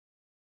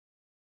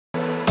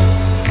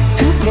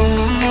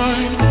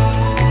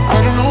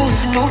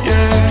you know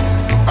yet.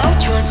 I've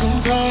tried some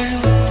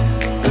time,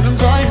 and I'm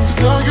dying to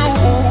tell you,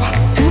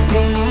 you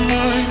blow my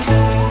mind.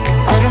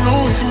 I don't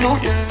know if you know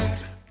yet.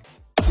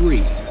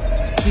 3,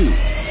 2,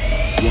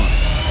 1.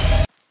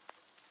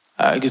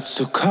 I get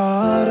so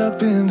caught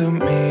up in the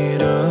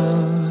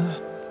middle,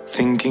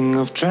 thinking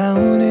of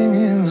drowning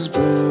in those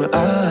blue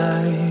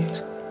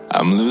eyes.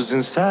 I'm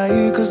losing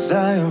sight 'cause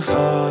I am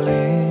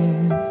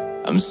falling.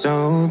 I'm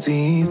so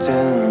deep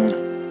down,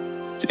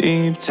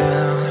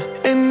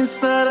 and it's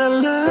not a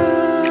lie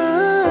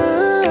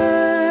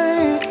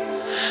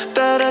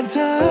that I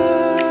die.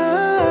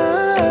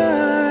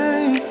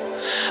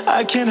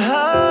 I can't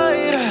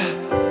hide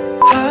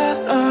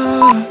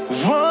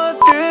what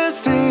this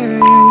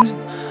is.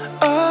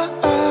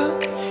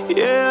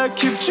 Yeah, I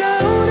keep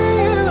drowning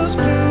in those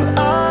blue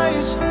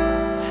eyes,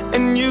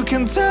 and you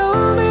can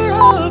tell me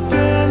all of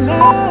your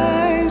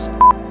lies.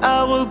 I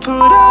will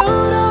put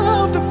out all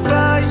of the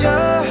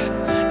fire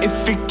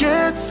if it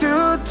gets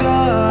too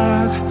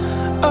dark.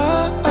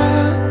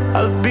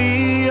 I'll be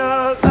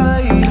your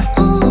light.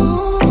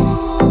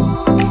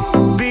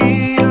 Be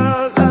your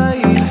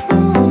light.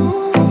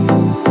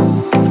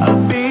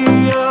 I'll be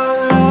your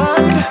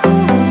light.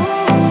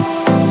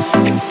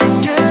 If it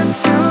gets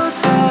too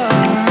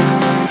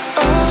dark,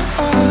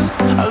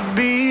 I'll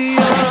be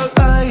your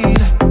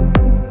light.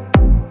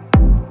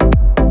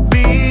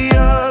 Be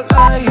your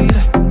light.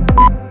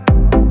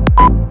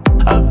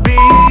 I'll be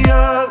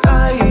your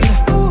light.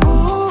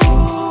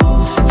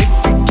 If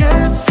it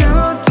gets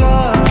too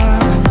dark,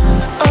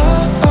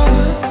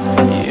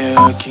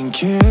 yeah, I can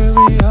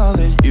carry all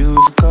that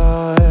you've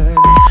got.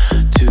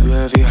 2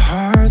 heavy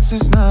hearts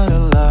is not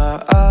a lot.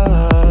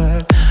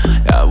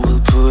 I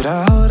will put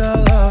out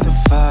all of the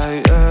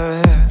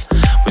fire.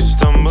 We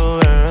stumble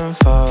and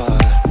fall,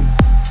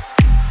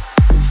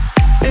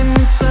 and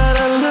it's not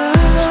a lie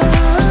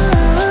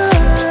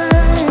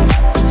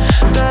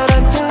that I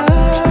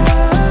die.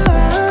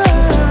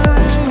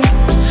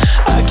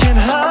 I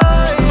can't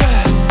hide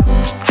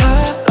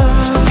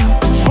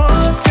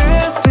what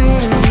this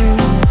is.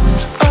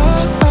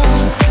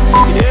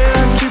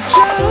 Yeah, I keep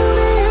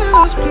drowning in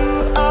those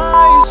blue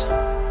eyes,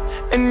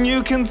 and you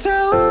can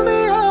tell me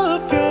all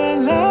of your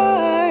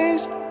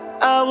lies.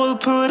 I will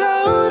put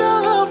out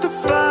all of the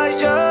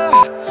fire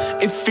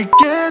if it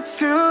gets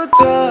too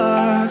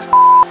dark.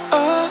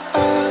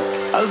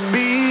 I'll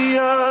be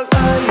your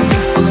light.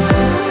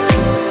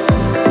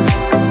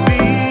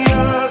 Be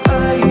your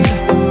light.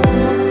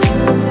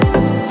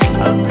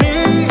 I'll be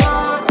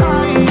your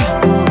light.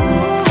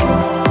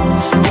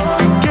 If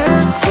it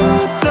gets too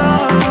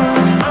dark,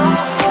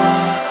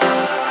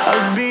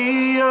 I'll be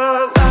your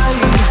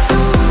light.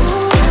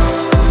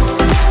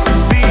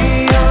 Be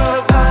your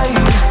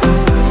light.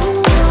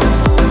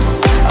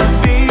 I'll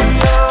be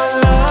your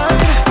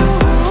light.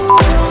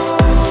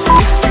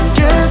 If it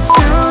gets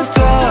too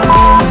dark,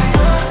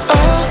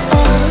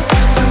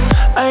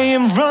 I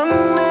am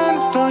running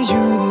for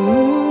you.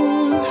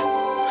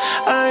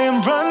 I am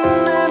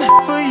running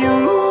for you.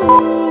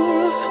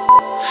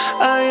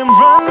 I am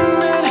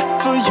running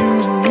for you.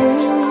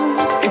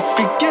 If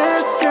it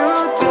gets too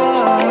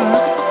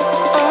dark,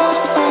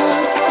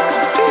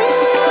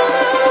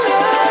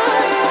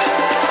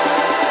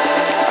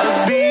 I'll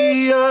be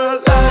your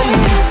light.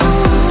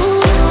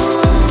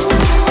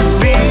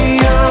 Be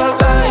your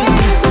light.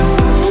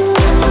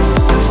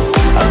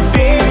 I'll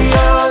be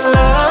your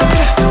light.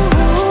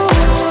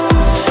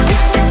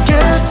 If it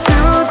gets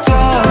too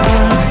dark,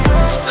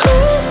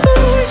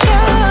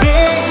 I'll be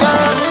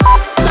your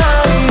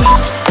light.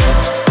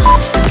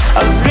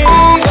 I'll be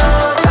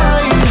your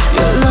light.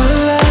 Your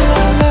light.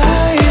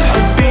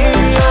 I'll be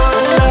your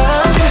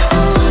light.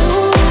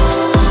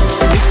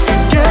 If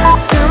it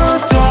gets too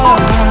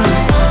dark,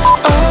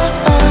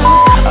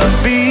 I'll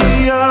be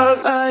your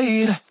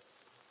light.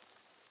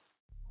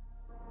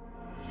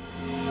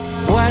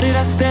 Why did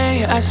I stay?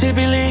 I should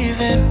be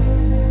leaving.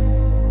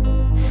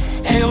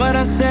 Hear what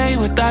I say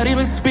without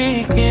even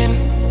speaking.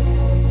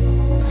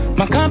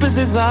 My compass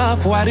is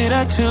off, why did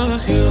I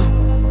choose you?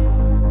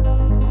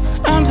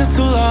 I'm just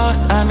too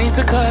lost, I need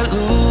to cut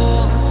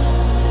loose.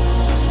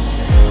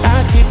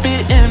 I keep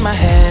it in my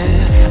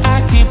head,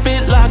 I keep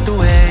it locked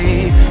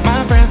away.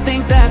 My friends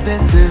think that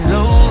this is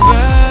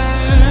over.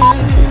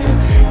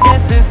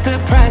 Guess it's the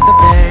price I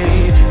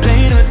pay.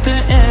 Played with the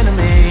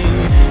enemy,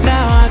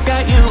 now I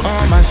got you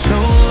on my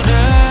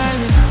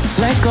shoulders.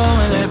 Let go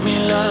and let me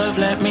love,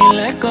 let me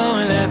let go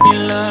and let me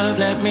love.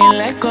 Let me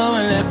let go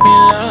and let me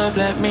love,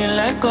 let me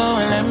let go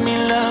and let me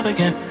love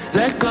again.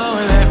 Let go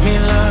and let me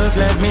love,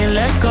 let me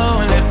let go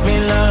and let me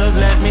love.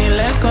 Let me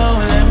let go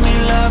and let me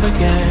love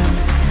again.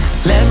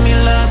 Let me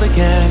love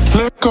again.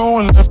 Let go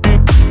and let me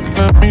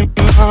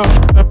love.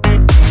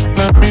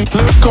 Let me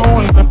let go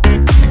and let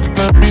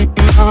me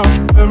love.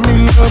 Let me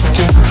love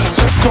again.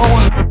 Let go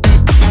and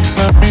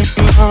let me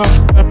love.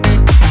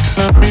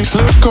 Let me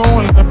let go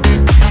and let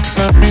me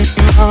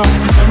love.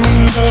 Let me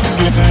love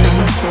again.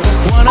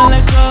 Wanna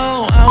let go,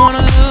 I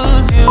wanna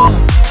lose you.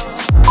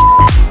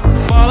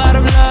 Fall out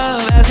of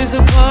love as you're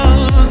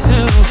supposed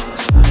to.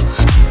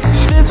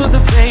 This was a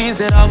phase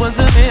that I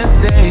wasn't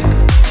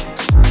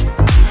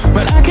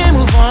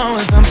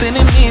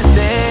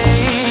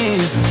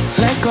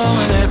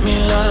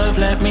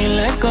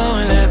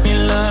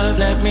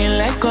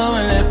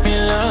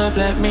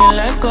let me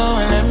let go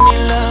and let me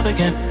love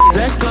again.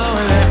 Let go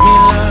and let me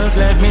love,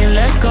 let me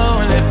let go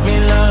and let me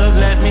love,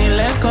 let me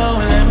let go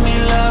and let me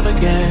love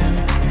again.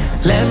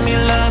 Let me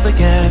love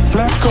again.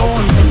 Let go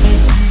and let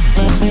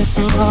me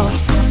love.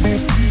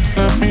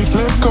 Let me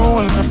let go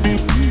and let me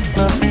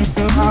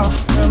love.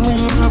 Let me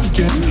love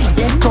again.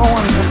 Let go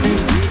and let me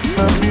love.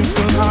 Let me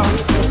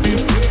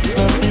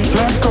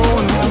let go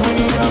and let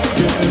me love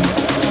again.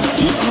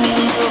 Let me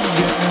love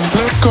again.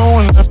 Let go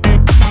and let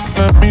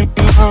me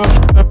love.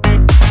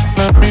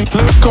 Let me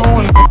let go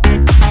and let me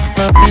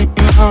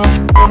love.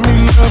 Let me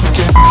love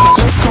again.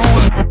 Let go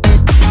and let me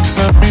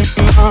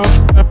love.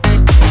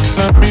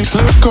 Let me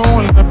let go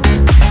and let me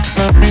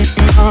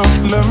love.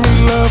 Let me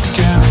love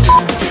again.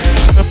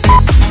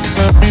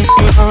 Let me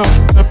love.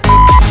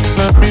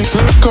 Let me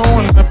let go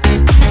and let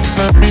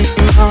me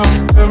love.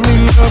 Let me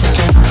love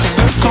again.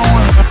 Let go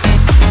and let me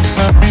love.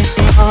 Let me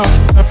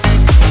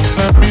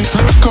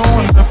let go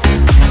and let me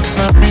love.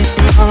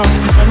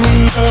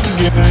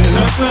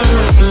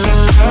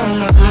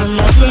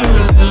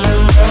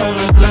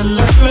 Let me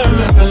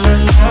love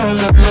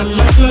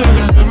again.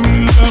 Let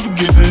me love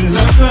again.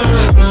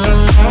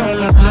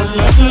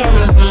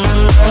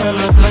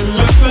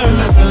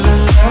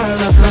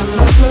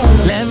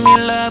 Let me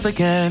love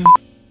again.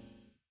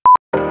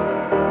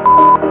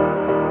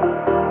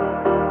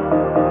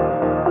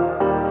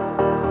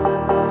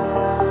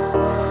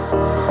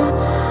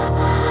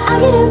 I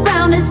get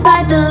around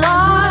despite the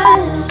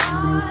loss.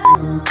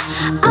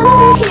 I'm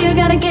over here,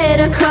 gotta get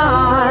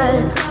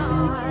across.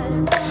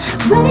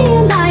 Whether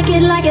you like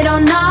it or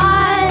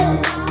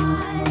not,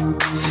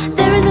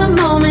 there is a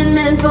moment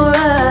meant for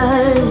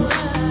us.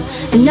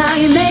 And now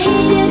you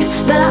made it,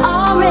 but I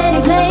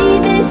already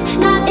played this.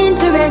 Not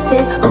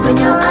interested, open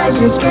your eyes,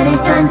 let's get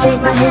it done.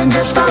 Take my hand,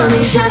 just follow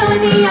me,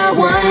 shadowing me, I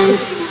won.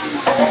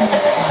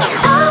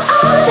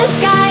 Oh, the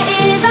sky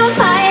is on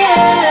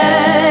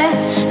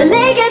fire. The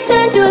lake has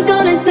turned to a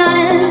golden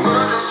sun.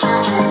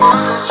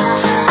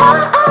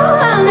 Oh,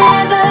 I'll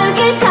never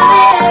get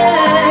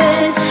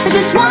tired. I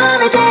just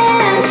wanna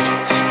dance,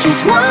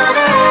 just wanna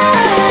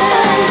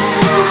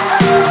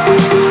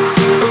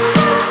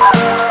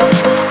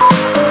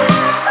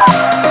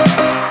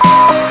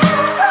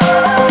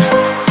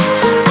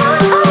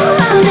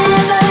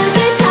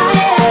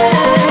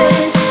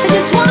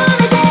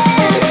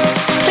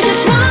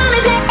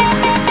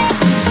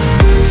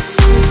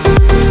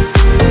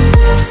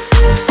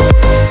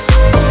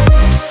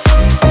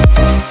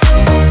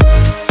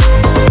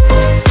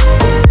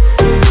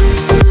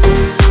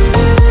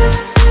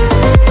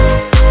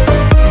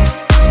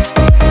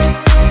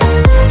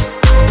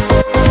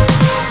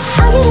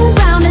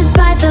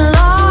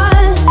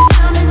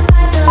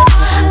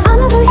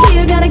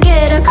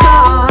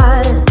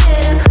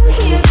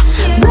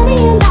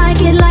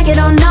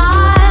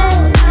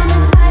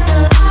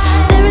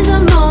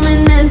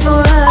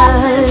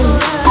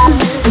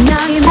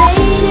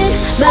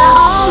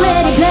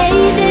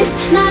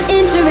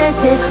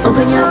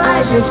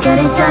let's get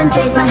it done,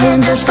 take my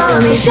hand, just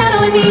follow me,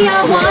 shadowing me,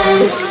 I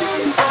won.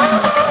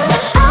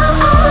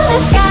 Oh, the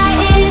sky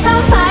is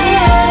on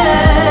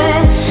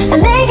fire. The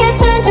lake has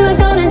turned to a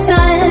golden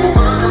sun.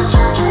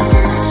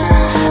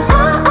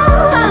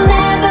 Oh, I'll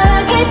never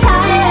get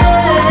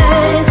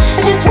tired.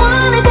 I just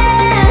wanna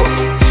dance,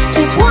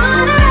 just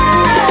wanna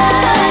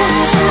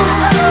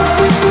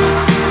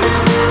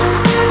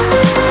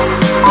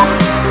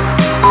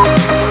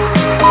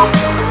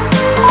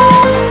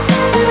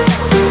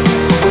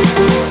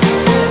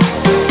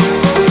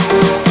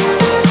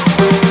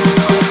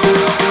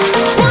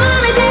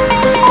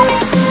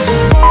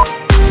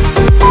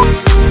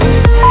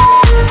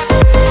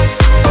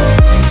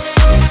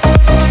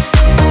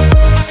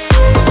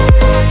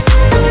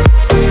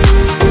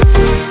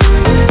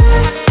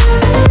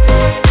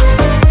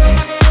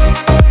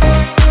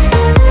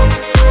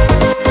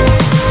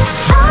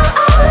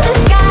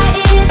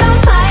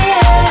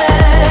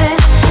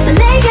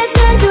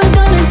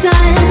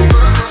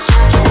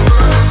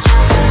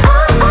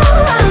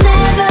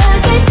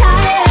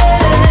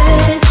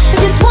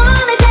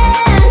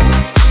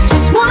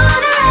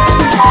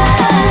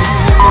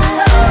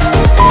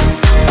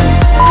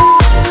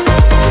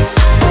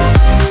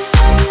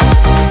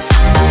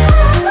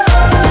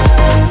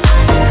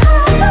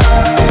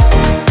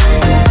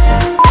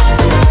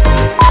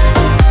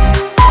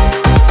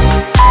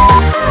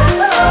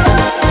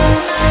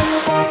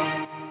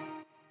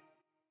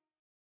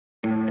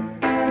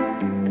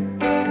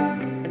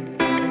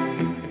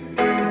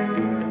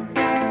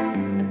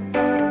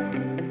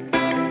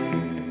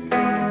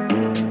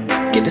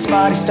get this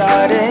party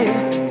started.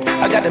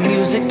 I got the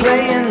music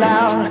playing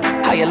loud.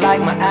 How you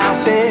like my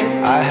outfit?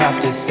 I have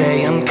to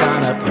say I'm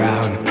kinda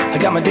proud. I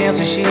got my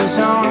dancing shoes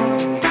on,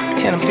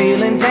 and I'm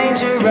feeling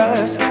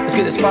dangerous. Let's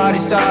get this party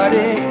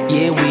started.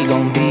 Yeah, we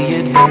gon' be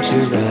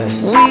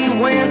adventurous. We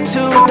went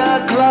to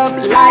the club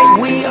like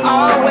we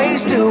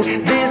always do.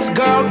 This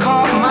girl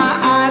caught my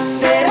eye,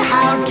 said,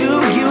 how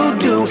do you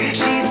do?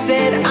 She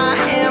said, I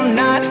am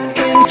not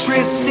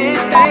interested,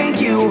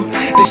 thank you.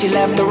 Then she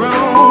left the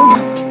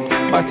room.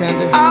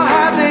 bartender. I'll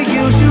have the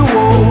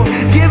usual,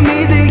 give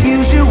me the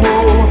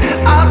usual.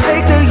 I'll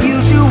take the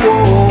usual.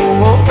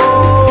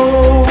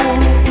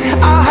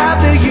 I'll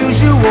have the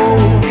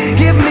usual,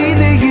 give me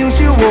the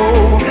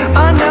usual.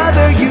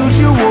 Another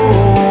usual.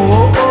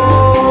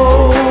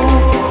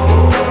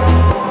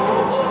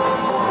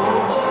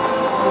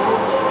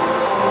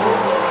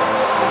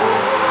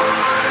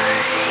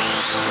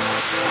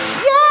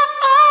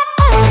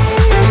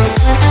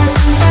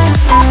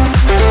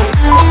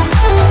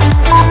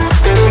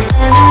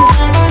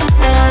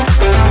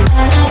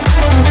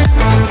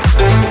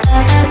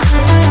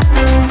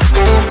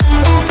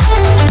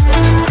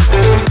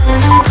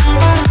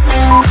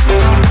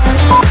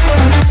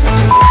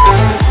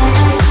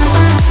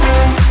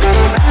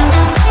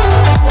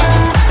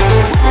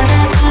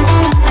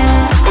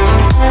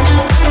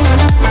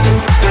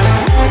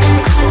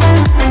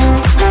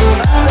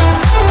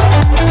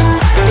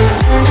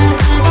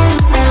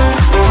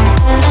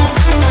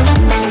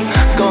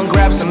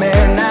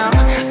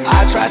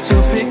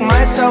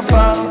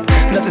 Up.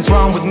 Nothing's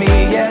wrong with me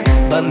yet,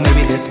 but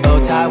maybe this bow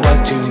tie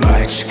was too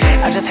much.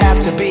 I just have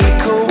to be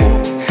cool,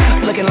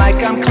 looking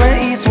like I'm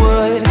Clint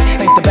Eastwood.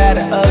 Ain't the bad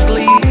or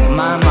ugly,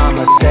 my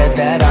mama said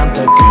that I'm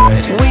the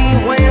good. We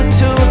went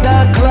to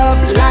the club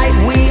like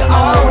we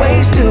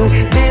always do.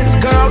 This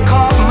girl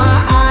caught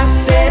my eye,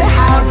 said,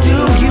 how do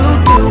you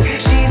do?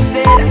 She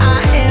said,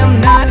 I am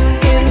not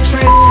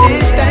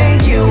interested,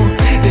 thank you.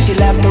 Then she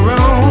left the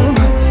room.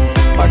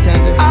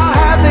 Bartender. I'll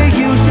have the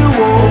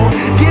usual,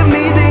 give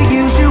me the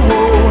usual.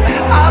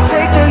 I'll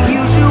take the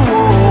usual.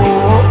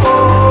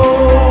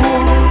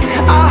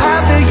 I'll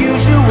have the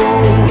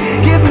usual,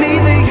 give me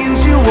the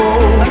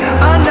usual.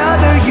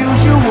 Another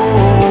usual.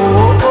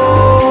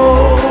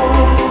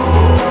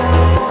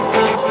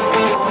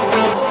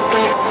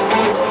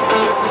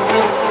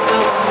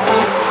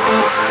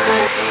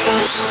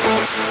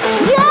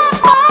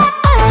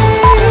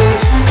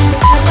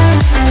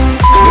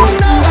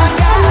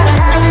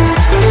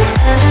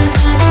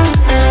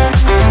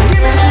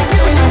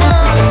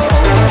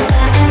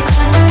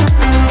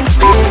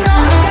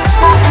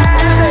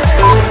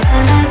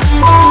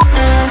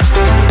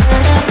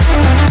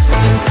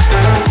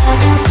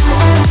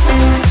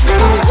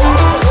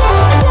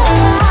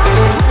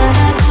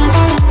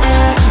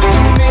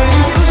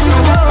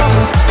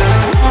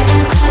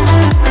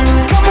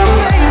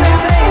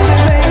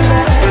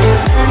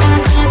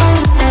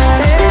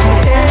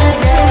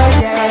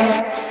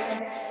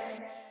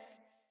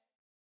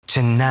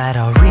 Tonight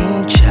I'll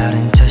reach out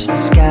and touch the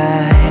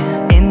sky.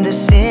 In the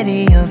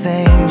city of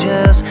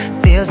angels,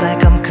 feels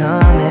like I'm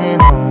coming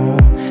home.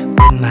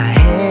 With my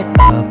head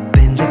up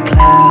in the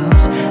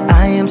clouds,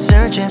 I am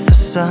searching for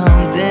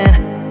something,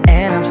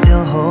 and I'm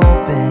still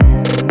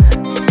hoping.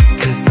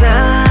 'Cause I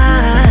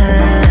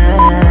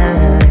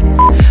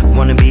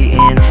wanna be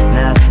in,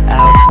 not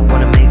out,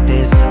 wanna make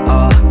this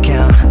all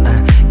count.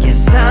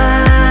 Yes, I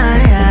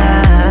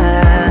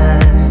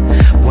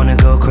wanna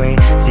go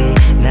crazy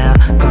now,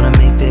 gonna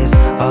make this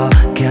all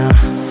count.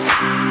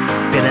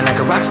 Feeling like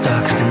a rock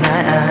star, 'cause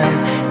tonight I'm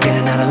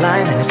getting out of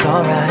line and it's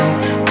alright.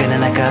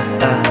 Feeling like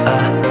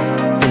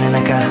feeling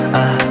like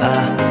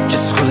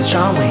just as cool as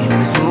John Wayne in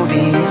his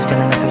movies.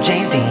 Feeling like I'm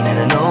James Dean and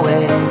I know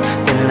it.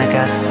 Feeling like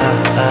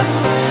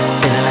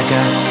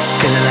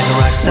feeling like a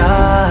rock star.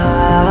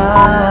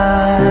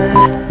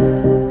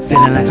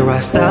 Feeling like a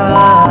rock star.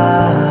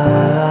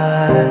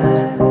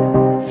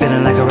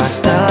 Feeling like a rock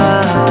star.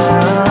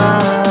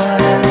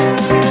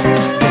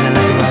 Feeling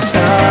like a rock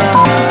star.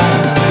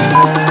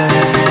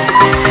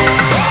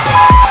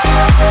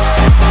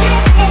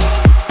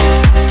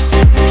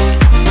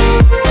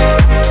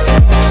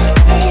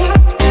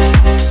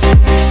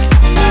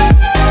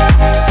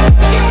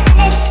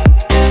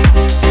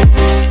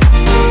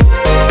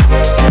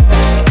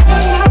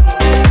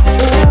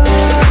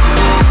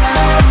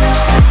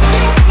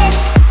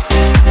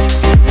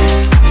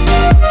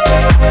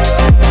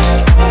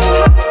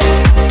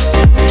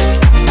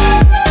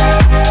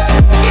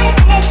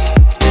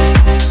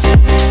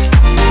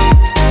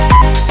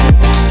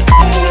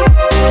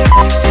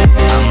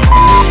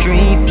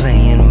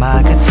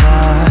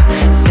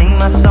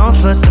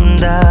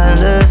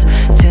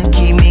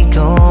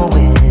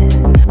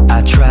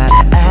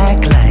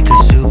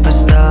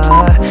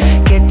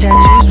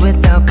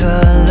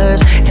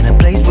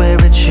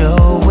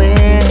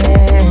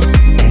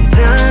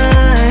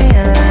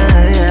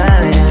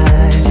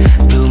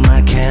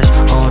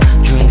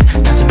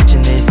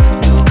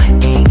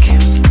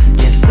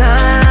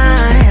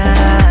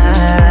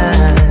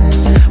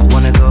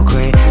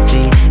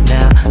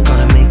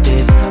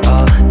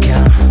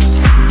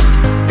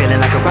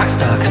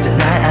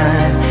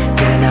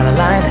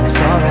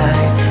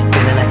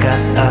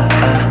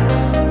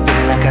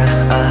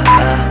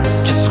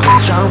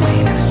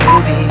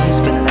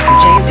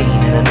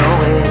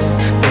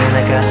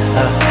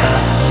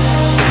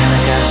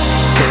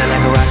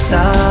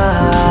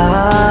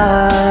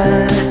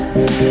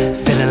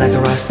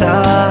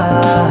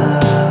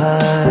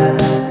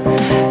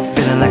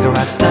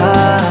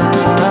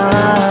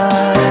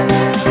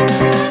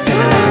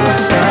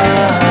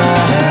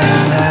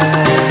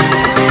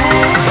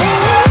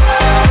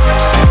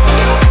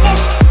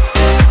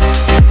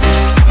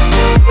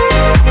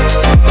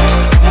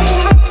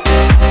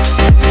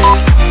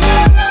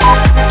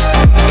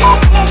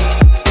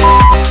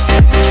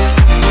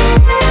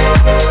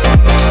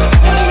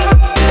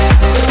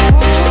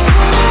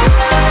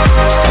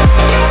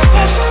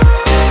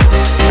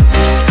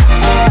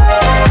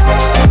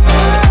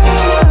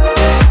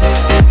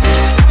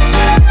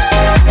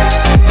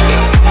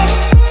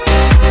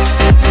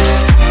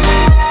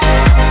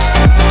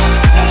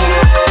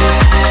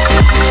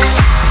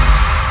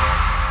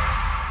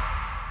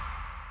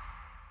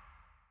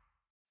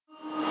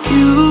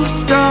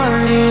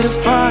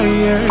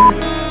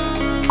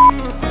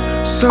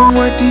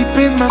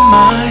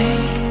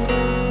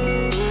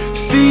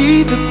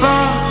 see the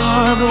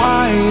barbed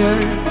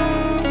wire.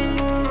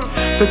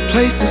 The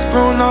place is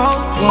grown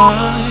all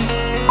wide.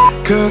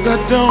 'Cause I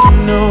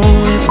don't know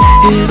if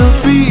it'll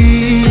be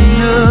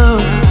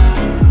enough,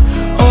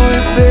 or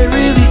if they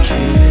really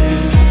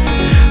care.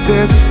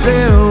 There's a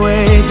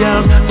stairway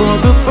down for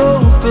the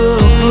both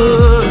of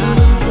us,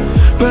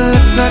 but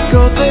let's not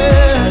go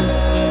there.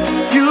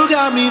 You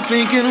got me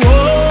thinking,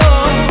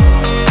 whoa,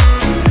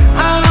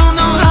 I don't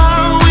know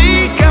how we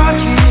got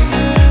here.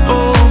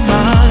 Oh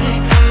my,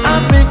 I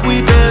think we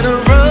better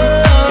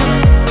run.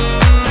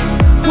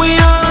 We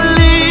ought to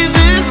leave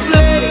this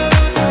place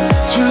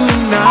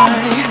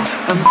tonight,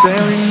 I'm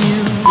telling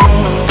you.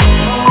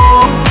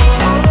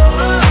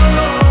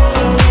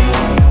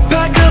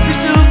 Pack up your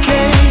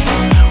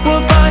suitcase,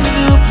 we'll find a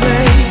new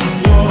place.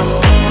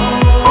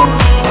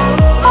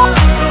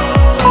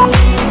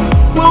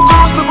 We'll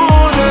cross the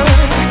border,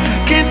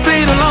 can't stay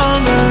no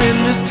longer in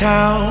this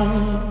town.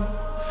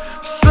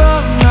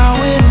 Somehow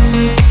in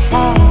this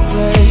small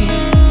place,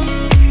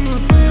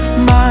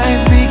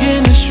 minds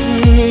begin to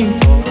shrink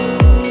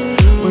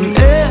when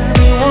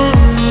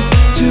everyone is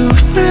too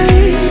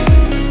fake.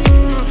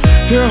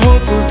 Their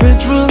hope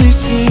eventually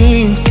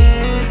sinks,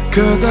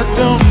 'cause I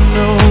don't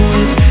know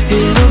if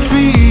it'll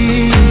be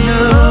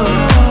enough,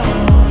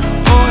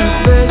 or if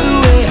there's a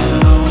way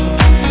out.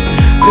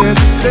 There's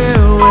a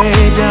stairway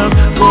down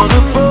for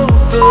the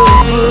both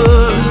of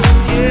us,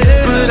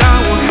 but I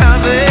won't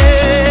have it.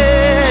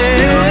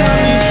 You got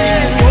me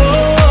thinking,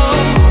 whoa,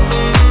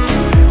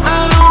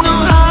 I don't know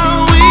how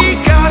we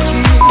got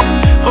here.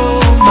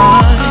 Oh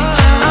my,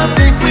 I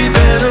think we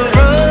better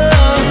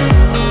run.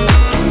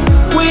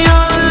 We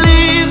ought to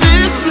leave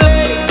this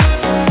place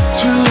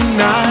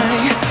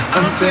tonight,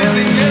 I'm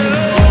telling you.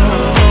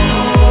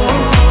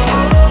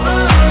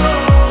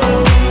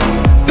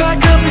 Pack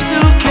up your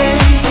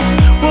suitcase,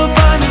 we'll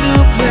find a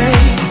new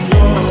place.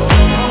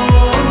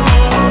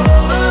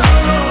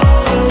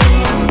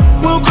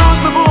 We'll cross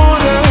the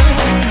border,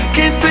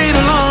 can't stay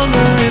no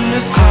longer in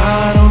this town.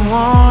 I don't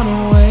wanna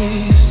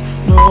waste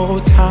no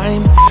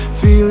time,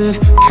 feel it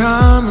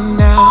coming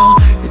now,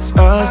 it's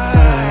a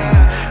sign.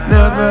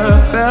 Never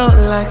felt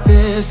like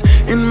this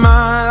in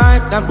my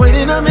life, not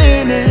waiting a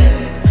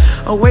minute,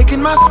 awaken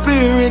my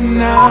spirit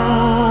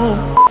now.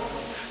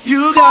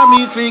 You got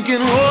me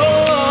thinking,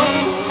 whoa,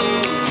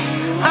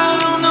 I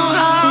don't know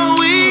how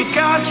we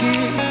got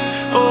here.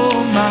 Oh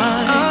my,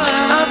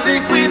 I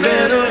think we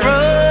better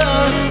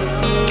run.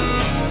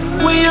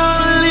 We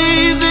ought to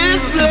leave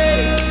this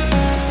place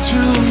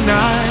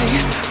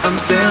tonight, I'm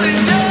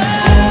telling you.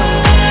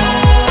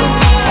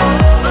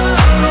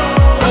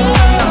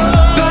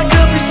 Pack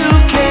up your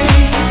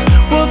suitcase,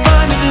 we'll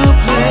find a new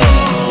place.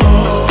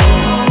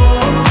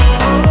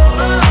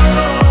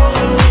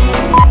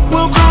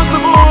 We'll cross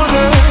the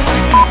border,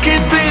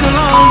 can't stay no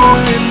longer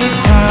in this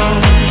town.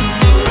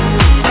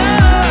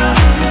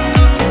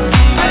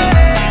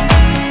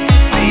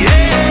 See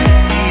it,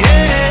 see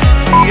it,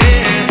 see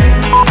it.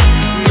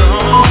 No.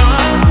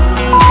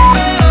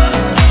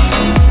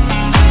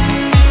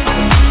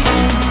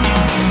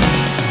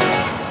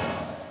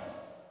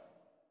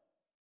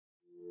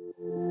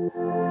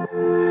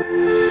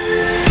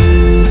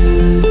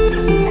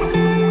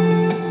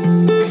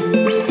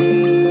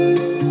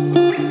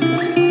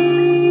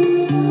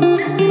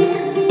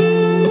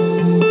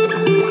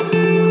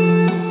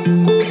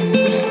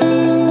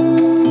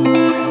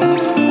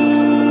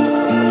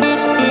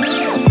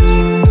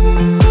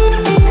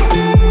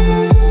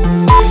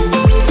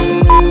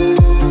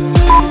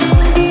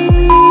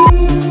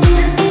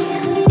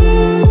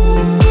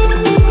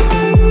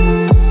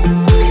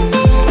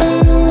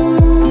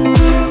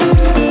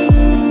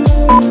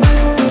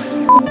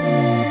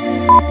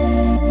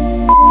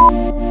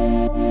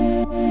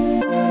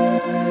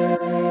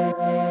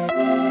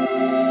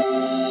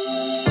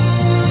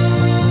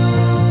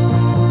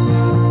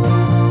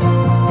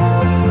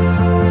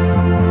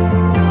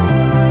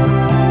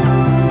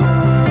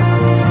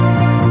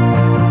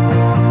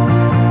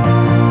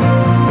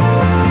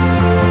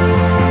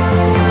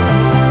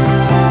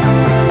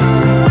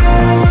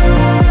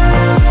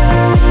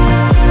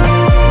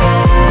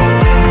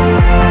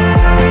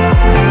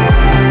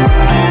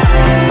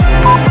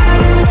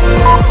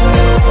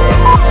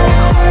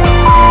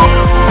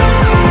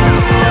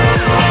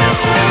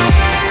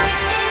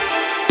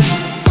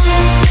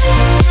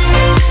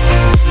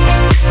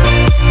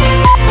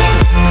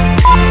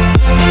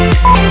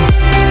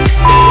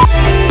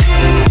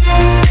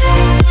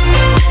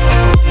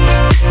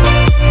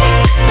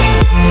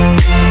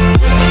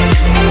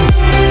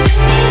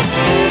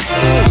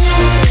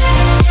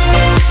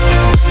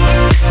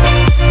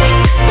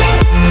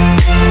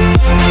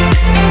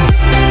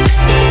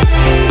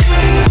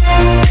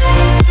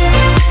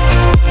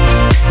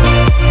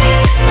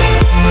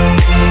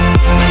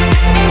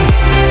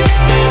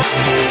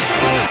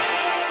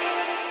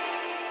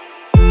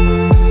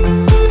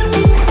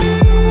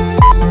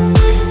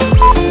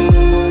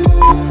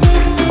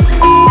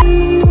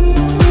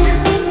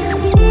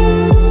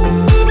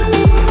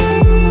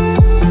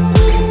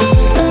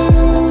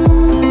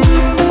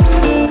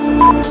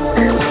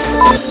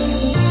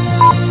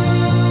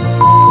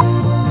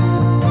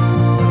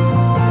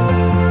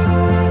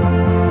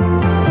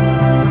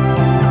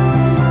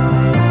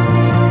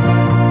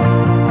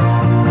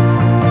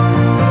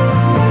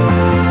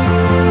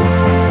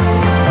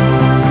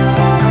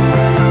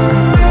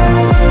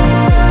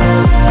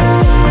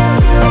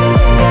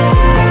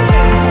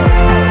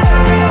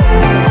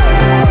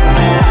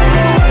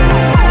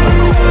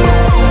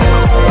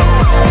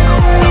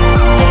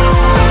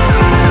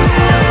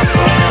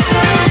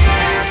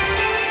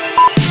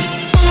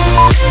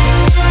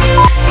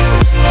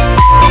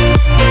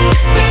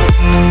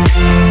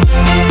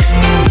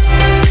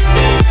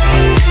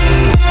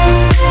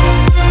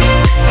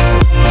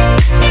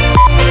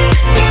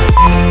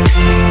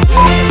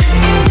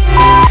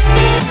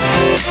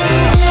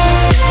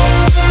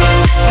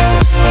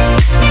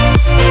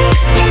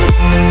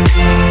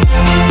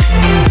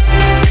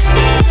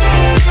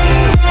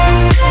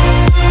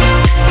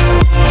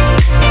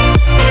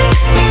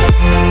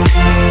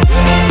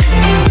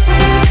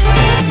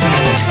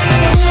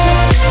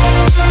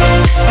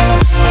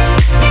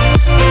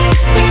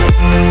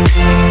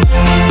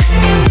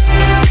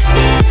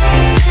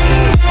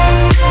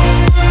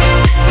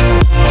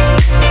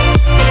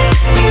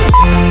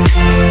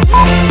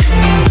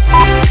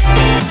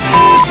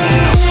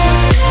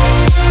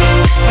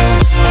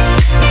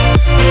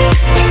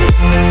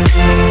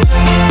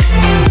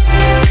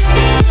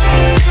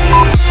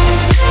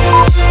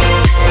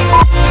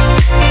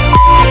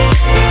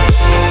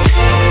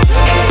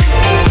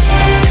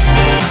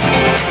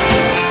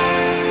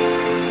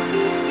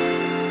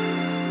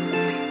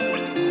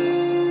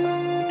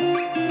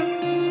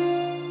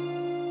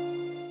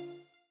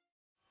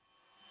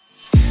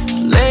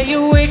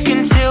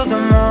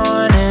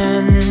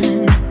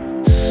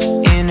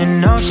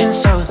 an ocean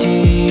so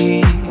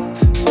deep.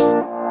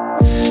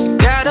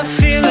 Got a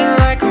feeling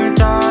like I'm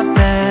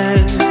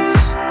dauntless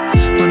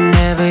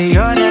whenever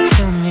you're next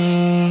to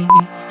me.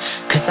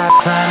 'Cause I've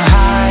climbed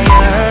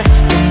higher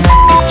than I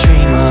could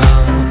dream of.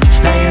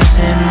 Now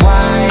using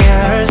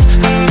wires,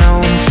 I know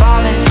I'm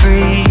falling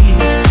free.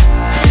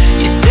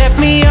 You set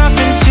me off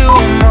into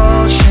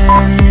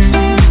emotion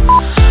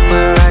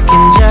where I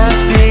can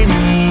just be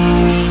me.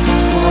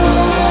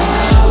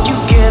 You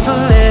give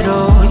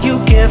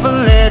a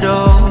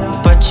little,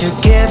 but you're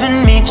giving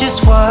me just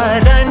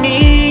what I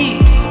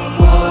need.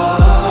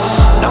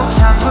 No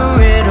time for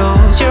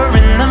riddles, you're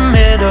in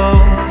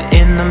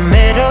the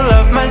middle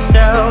of my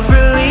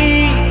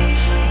self-release.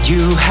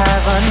 You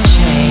have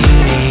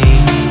unchained me.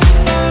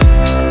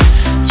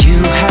 You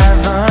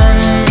have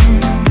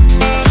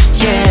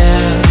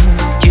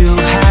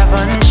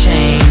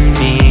unchained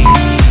me.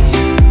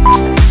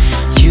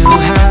 You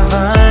have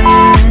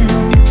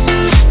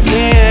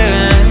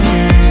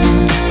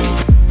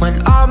When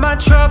all my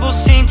troubles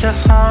seem to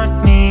haunt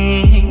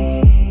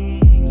me,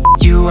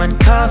 you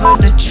uncover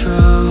the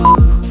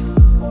truth.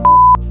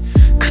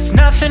 'Cause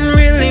nothing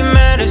really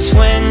matters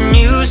when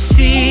you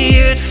see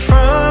it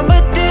from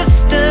a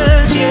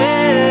distance,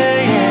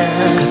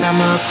 yeah. 'Cause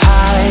I'm up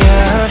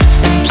higher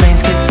than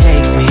planes could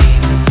take me.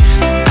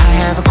 I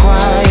have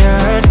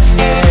acquired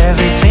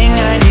everything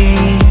I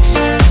need.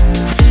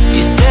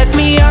 You set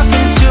me off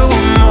into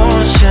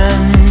emotion,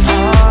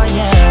 oh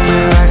yeah,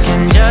 where I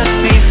can just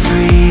be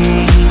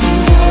free.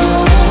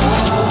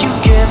 You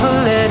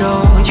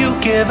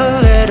give a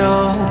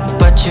little,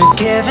 but you're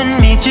giving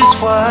me just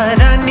what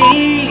I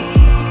need.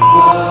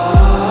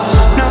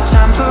 No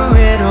time for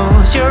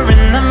riddles, you're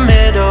in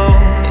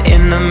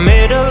the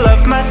middle of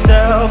my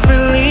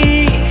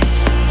self-release.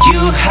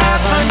 You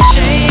have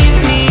unchained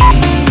me.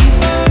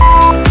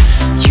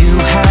 You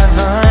have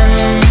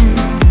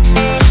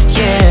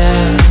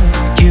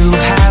you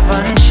have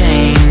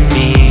unchained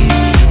me.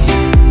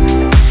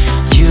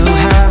 You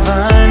have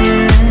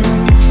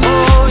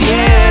oh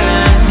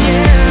yeah.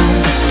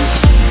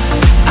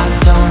 I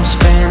don't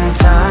spend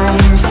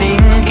time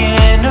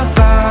thinking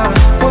about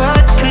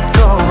what could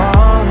go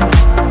wrong.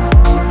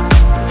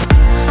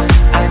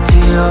 I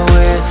deal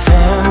with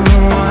them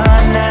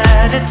one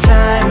at a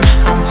time.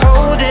 I'm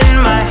holding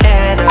my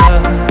head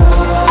up.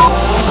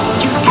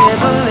 You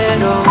give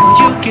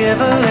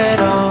a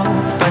little,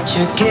 but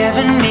you're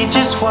giving me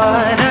just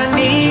what I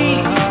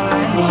need.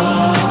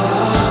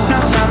 No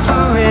time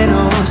for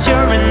riddles,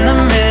 you're in the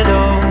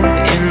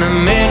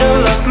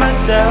middle of my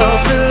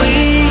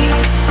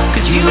self-release.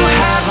 'Cause you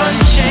have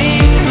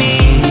unchained me.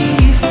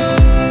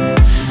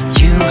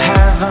 You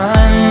have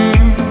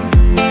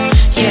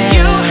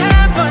you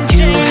have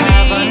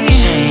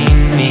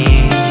unchained me.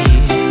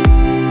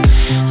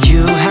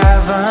 You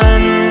have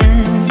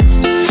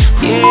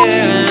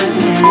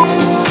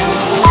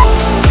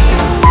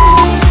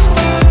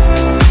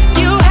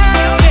You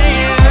have,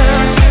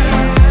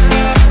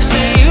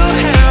 say you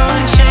have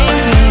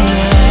unchained me.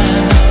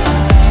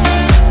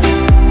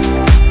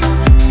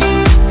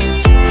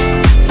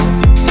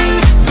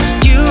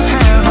 You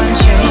have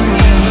unchained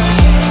me.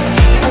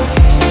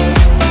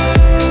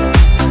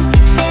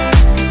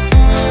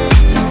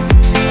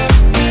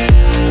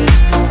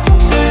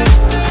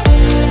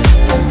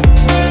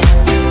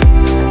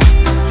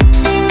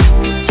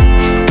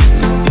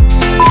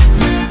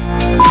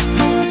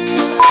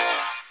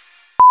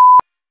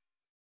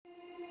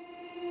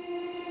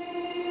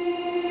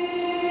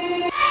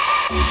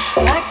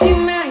 Like two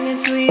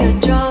magnets, we are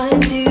drawn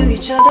to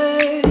each other.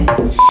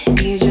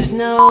 You just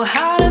know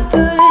how to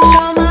push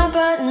all my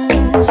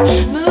buttons.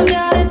 Moved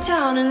out of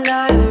town and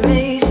I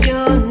erased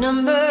your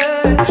number,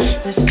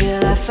 but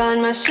still I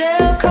find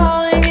myself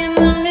calling in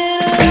the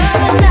middle of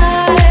the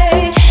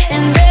night.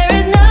 And there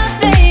is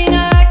nothing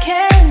I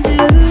can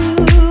do.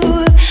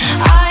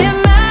 I am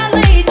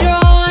madly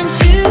drawn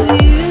to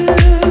you.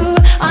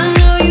 I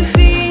know you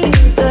feel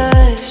the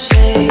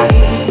same.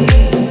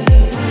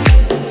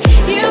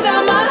 You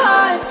got my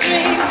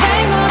heartstrings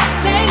tangled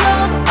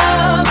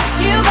up.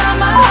 You got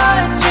my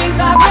heartstrings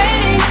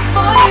vibrating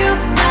for you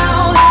now.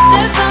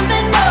 There's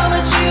something more,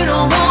 but you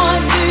don't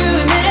want to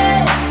admit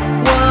it.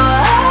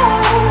 Whoa,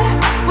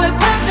 we're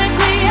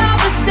perfectly opposite.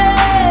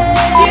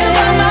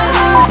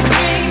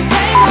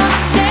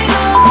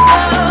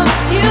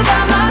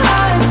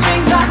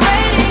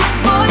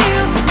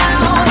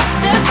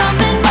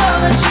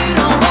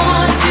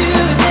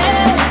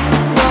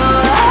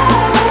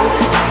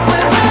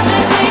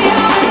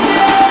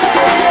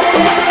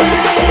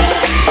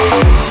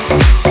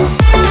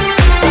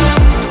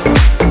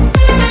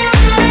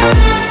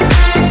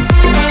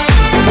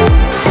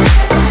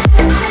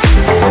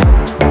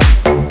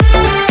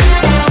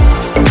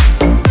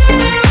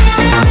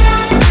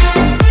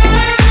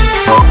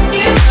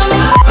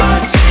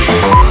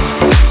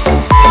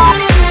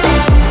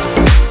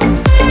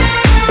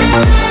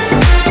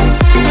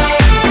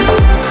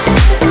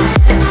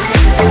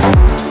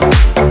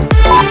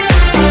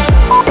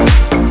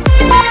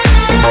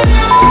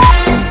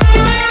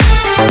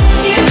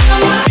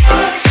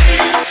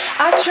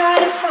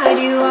 fight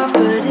you off,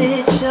 but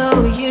it's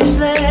so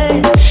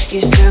useless.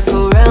 You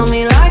circle around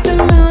me like the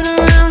moon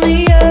around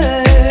the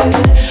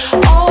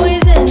earth,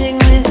 always ending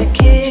with a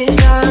kiss.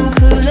 I'm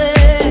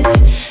clueless.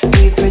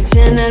 We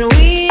pretend that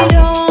we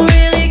don't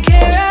really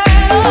care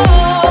at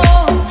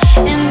all,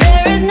 and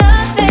there is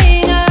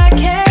nothing I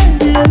can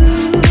do.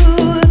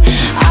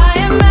 I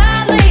am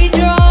madly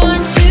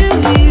drawn to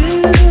you.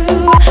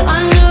 I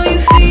know you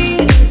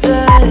feel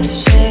the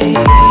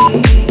same.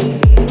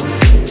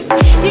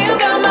 You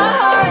got my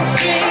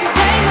heartstrings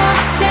tangled,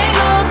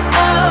 tangled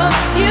up.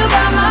 You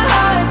got my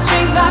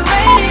heartstrings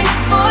vibrating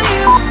for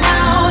you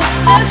now.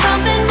 There's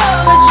something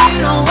more, but you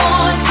don't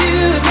want to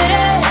admit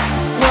it.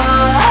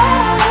 Whoa,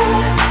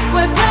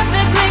 we're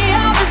perfectly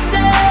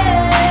opposite.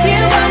 You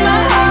got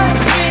my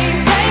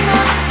heartstrings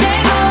tangled,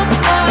 tangled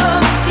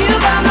up. You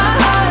got my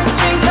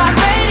heartstrings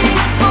vibrating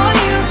for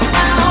you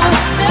now.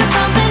 There's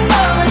something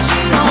more, but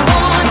you don't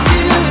want to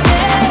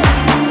admit it.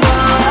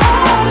 Whoa,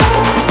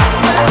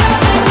 we're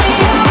perfectly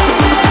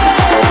opposite.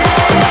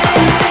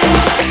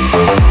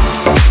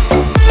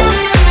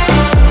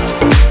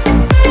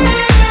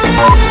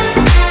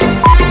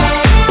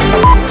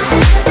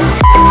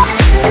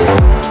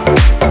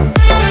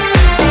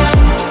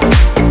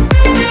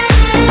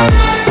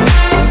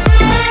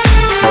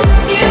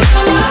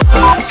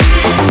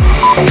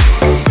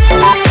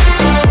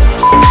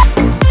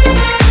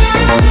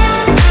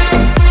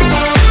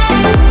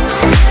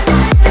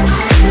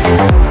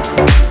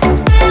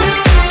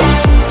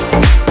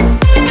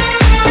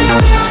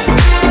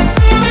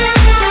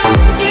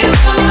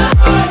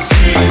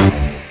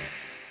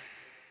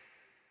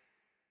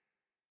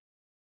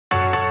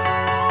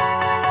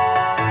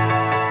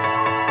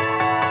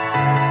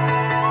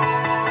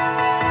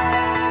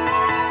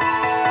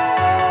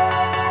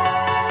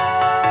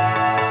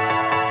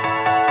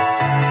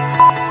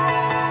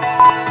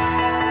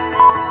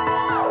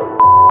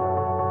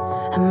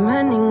 I'm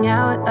running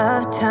out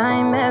of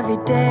time, every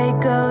day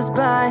goes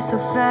by so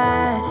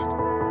fast,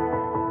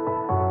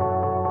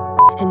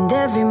 and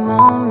every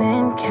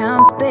moment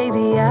counts,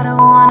 baby, I don't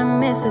wanna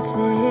miss a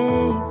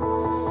thing.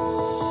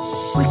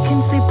 We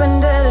can sleep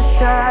under the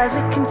stars,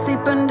 we can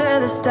sleep under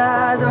the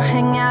stars, or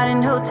hang out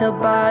in hotel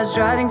bars,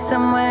 driving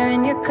somewhere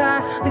in your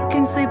car. We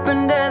can sleep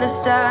under the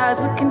stars,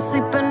 we can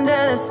sleep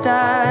under the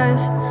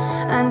stars,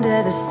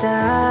 under the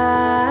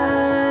stars.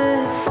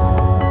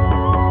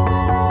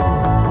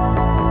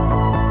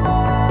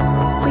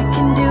 We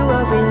can do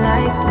what we like.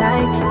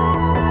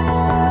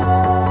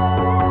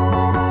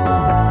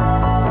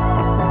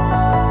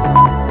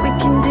 We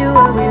can do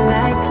what we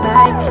like,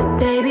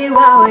 baby,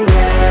 while we're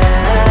young,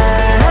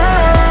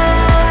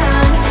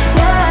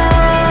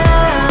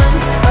 young,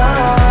 oh,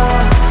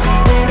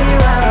 baby,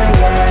 while we're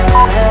young,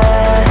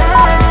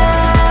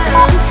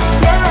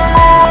 young,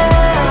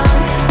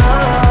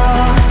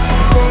 oh,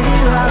 baby,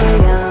 while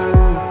we're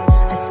young.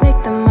 Let's make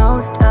the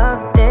most of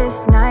this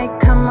night.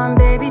 Come on,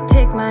 baby,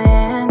 take my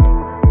hand.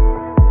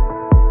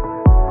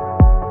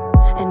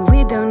 And we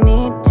don't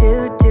need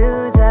to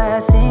do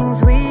the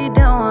things we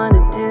don't want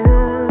to do.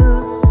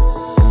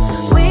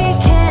 We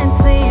can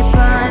sleep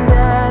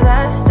under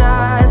the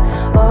stars,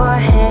 or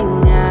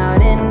hang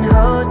out in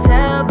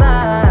hotel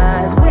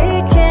bars.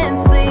 We can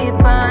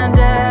sleep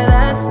under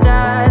the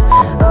stars,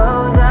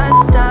 oh the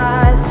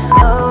stars,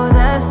 oh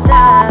the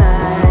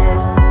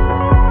stars.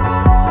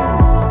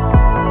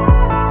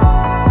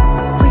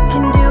 We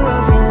can do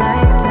what we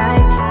like.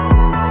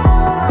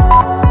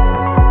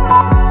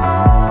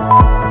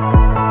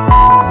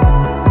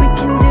 We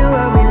can do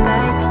what we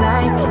like,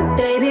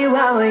 baby,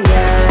 while we're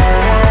young,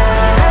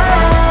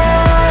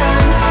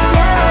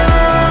 young,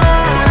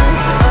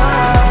 oh,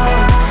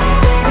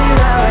 baby,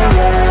 while we're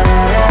young,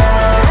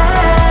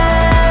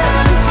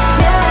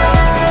 young,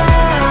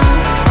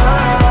 oh,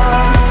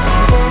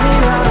 baby, while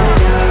we're young.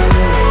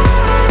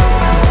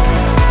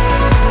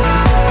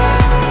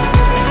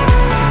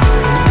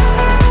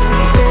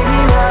 Baby,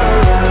 while we're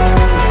young.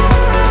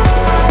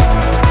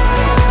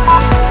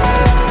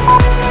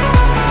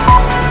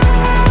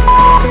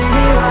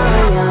 Baby, while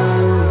we're young.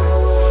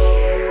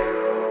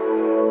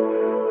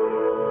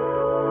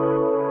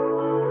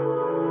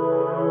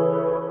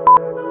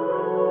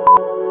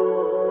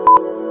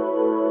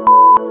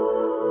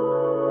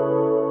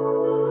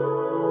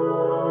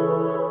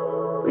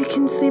 We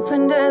can sleep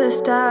under the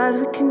stars,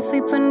 we can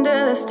sleep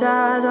under the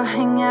stars, or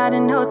hang out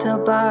in hotel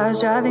bars,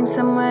 driving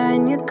somewhere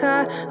in your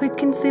car. We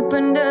can sleep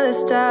under the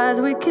stars,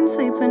 we can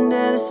sleep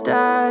under the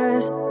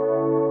stars,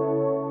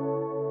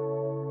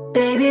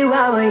 baby,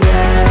 while we're young.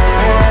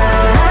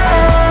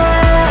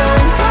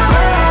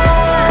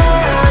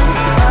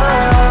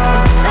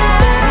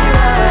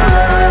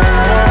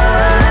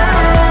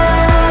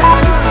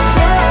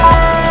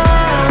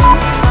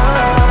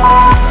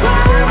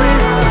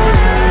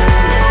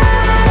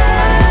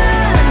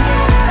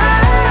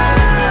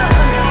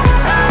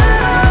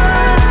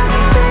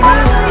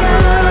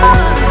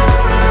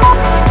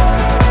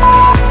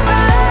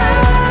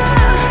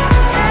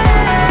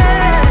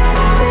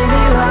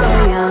 Baby, while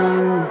we're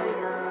young.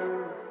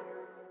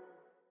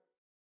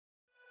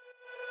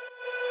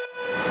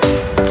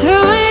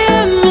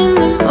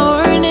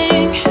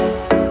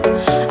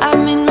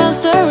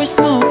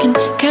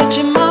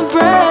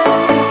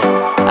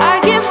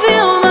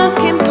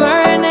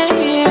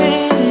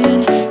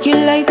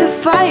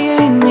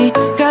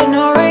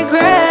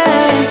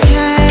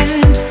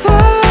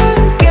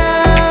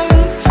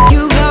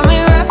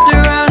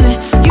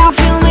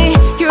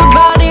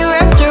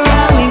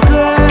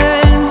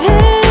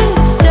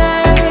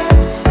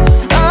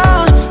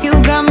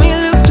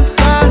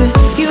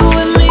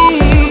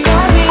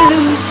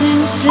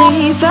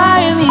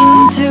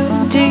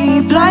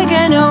 like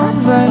an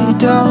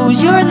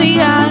overdose. You're the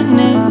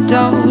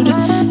antidote.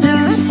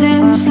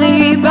 Losing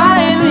sleep, I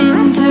am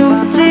in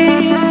too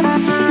deep.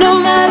 No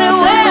matter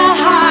where I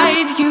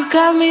hide, you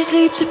got me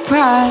sleep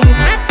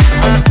deprived.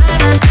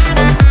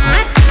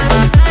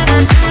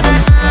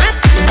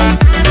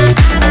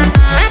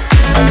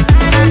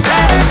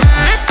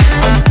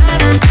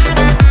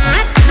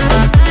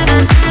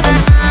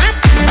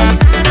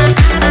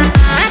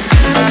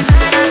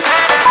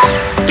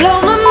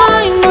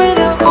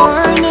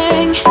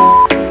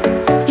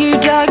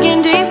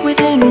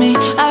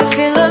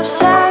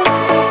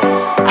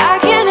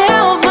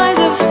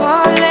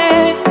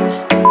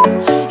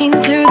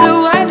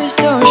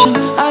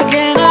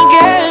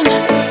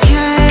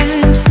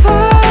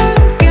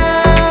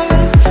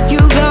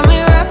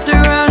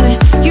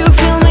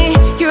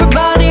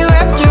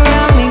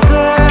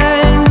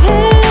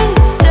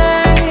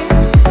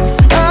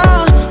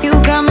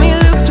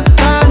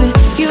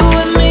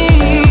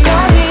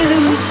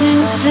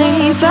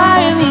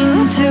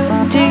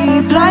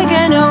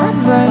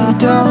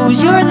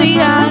 You're the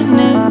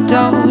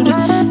antidote.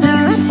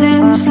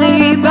 Losing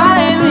sleep, I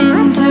am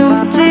in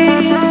too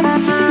deep.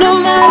 No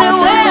matter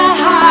where I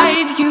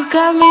hide, you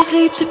got me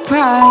sleep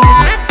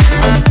deprived.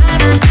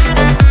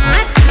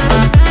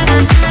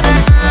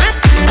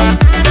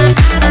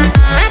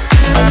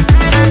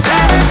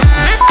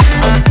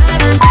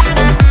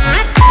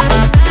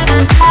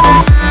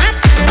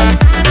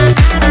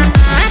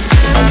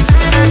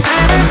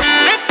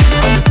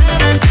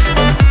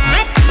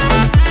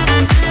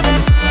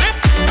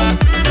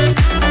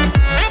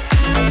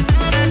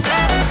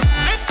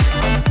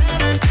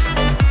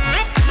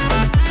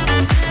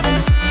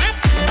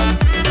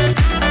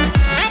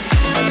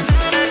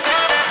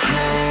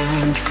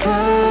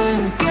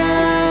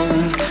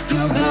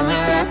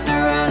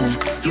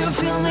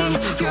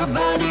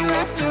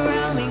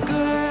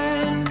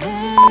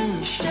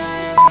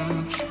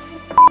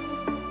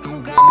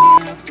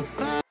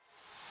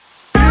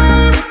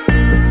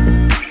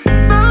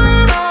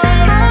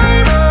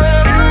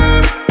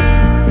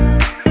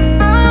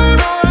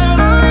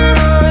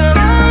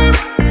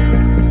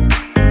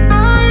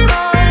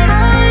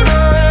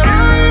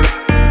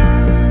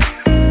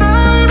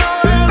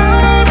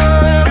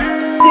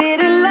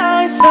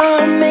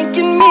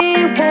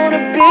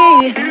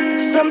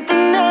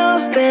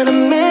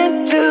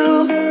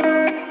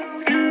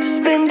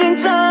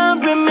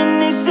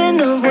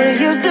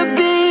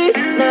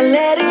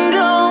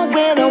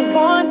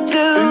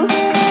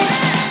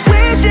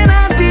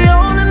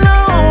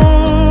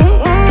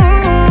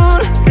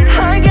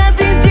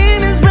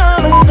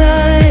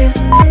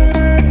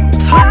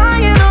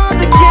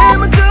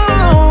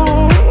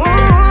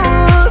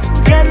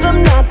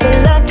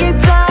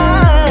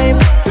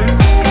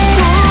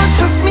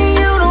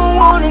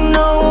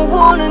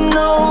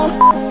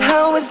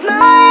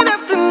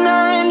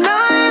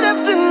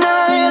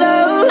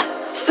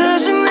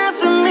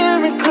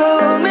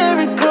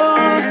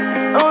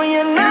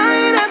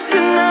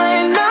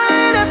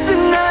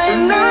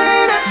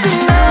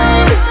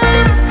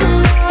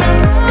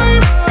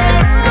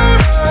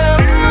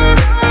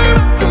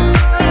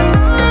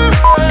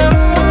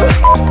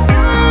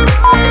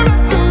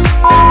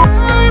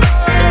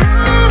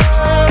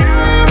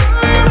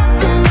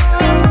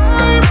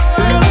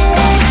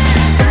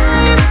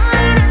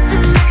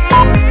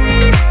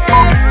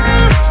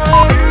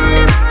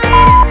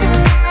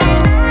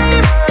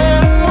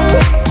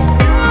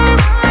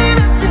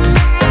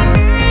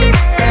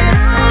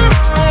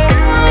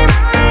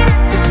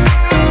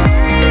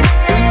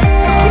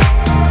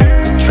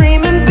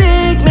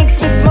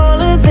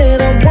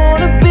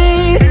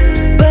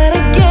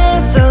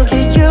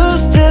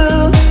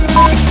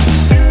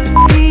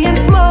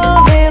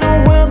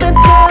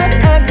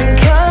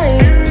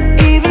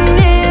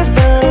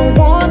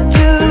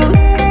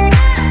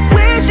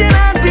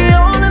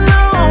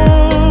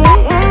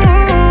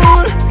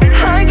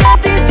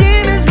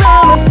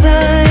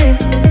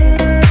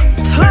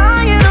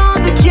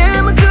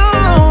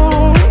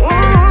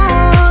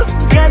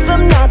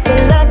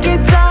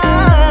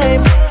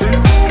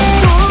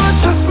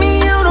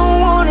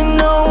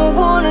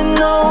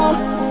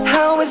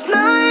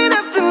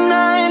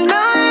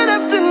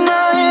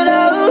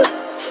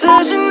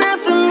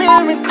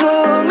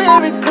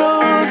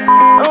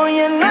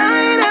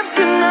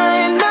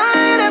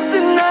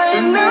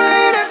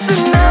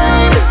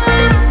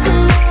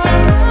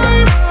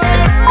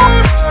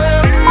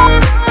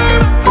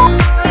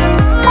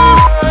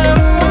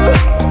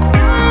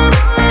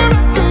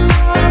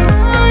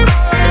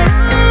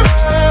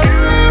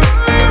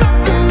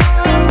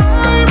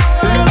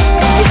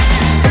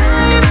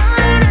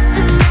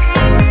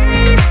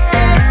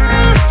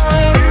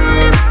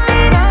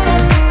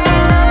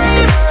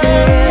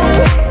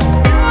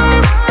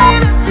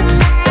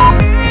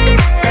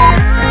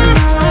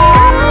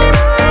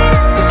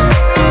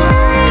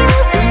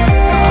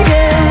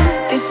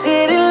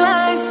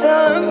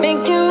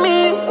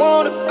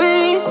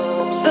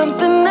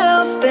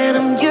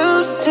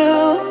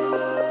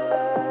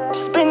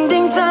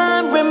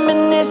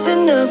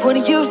 what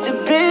it used to